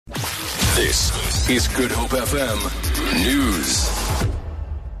This is Good Hope FM News.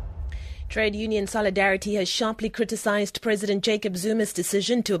 Trade Union Solidarity has sharply criticised President Jacob Zuma's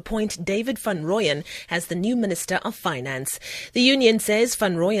decision to appoint David van Rooyen as the new Minister of Finance. The union says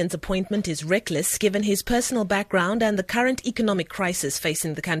Van Rooyen's appointment is reckless given his personal background and the current economic crisis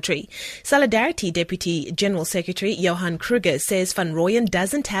facing the country. Solidarity Deputy General Secretary Johan Kruger says Van Rooyen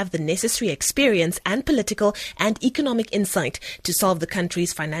doesn't have the necessary experience and political and economic insight to solve the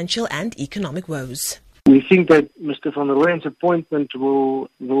country's financial and economic woes. We think that Mr. van Rooyen's appointment will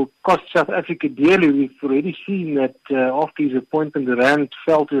cost South Africa dearly. We've already seen that after his appointment, the rand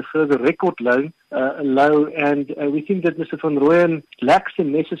fell to a further record low, and we think that Mr. van Rooyen lacks the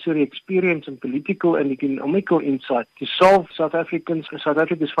necessary experience and political and economical insight to solve South Africa's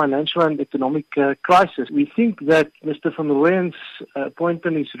financial and economic crisis. We think that Mr. van Rooyen's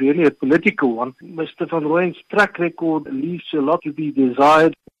appointment is really a political one. Mr. van Rooyen's track record leaves a lot to be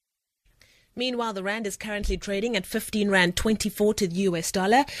desired. Meanwhile, the rand is currently trading at 15 rand 24 to the US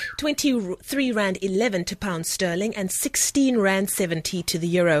dollar, 23 rand 11 to pound sterling, and 16 rand 70 to the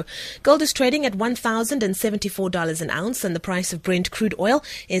euro. Gold is trading at $1,074 an ounce, and the price of Brent crude oil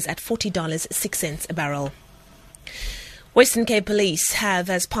is at $40.06 a barrel. Western Cape Police have,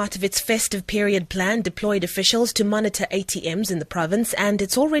 as part of its festive period plan, deployed officials to monitor ATMs in the province, and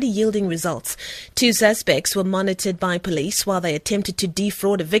it's already yielding results. 2 suspects were monitored by police while they attempted to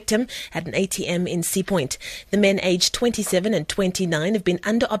defraud a victim at an ATM in Sea Point. The men aged 27 and 29 have been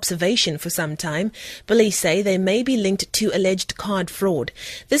under observation for some time. Police say they may be linked to alleged card fraud.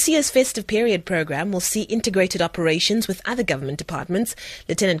 This year's festive period program will see integrated operations with other government departments.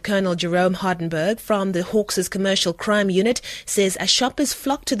 Lieutenant Colonel Jerome Hardenberg from the Hawks' Commercial Crime Unit says as shoppers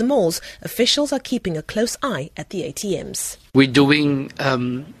flock to the malls, officials are keeping a close eye at the ATMs. We're doing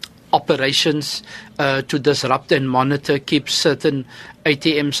operations to disrupt and monitor, keep certain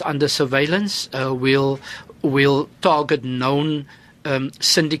ATMs under surveillance. We'll target known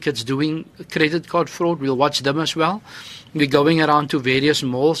syndicates doing credit card fraud. We'll watch them as well. We're going around to various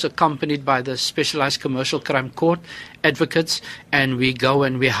malls accompanied by the Specialized Commercial Crime Court advocates, and we go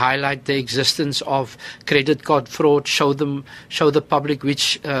and we highlight the existence of credit card fraud, show the public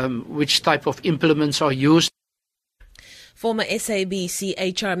which type of implements are used. Former SABC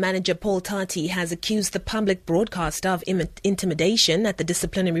HR manager Paul Tati has accused the public broadcaster of intimidation at the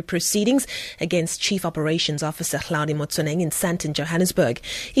disciplinary proceedings against Chief Operations Officer Hlaudi Motsoeneng in Sandton, Johannesburg.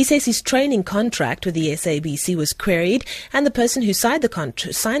 He says his training contract with the SABC was queried, and the person who signed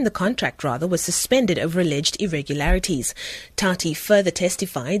the contract was suspended over alleged irregularities. Tati further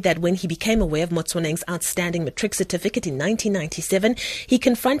testified that when he became aware of Motsoeneng's outstanding matric certificate in 1997, he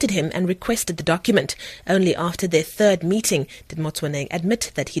confronted him and requested the document. Only after their third meeting did Motsoeneng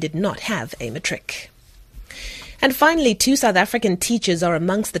admit that he did not have a matric. And finally, 2 South African teachers are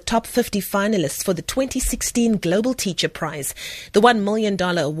amongst the top 50 finalists for the 2016 Global Teacher Prize. The $1 million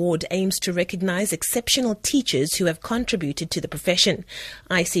award aims to recognize exceptional teachers who have contributed to the profession.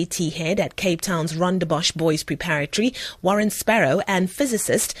 ICT head at Cape Town's Rondebosch Boys Preparatory, Warren Sparrow, and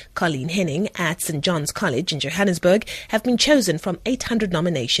physicist Colleen Henning at St. John's College in Johannesburg have been chosen from 800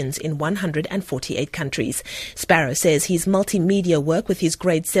 nominations in 148 countries. Sparrow says his multimedia work with his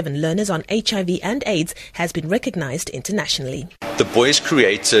grade 7 learners on HIV and AIDS has been recognized internationally. The boys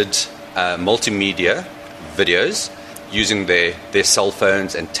created multimedia videos using their cell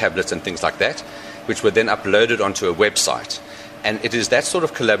phones and tablets and things like that, which were then uploaded onto a website. And it is that sort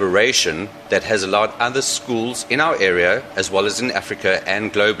of collaboration that has allowed other schools in our area, as well as in Africa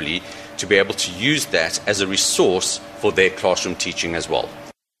and globally, to be able to use that as a resource for their classroom teaching as well.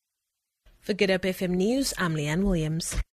 For Good Hope FM News, I'm Leanne Williams.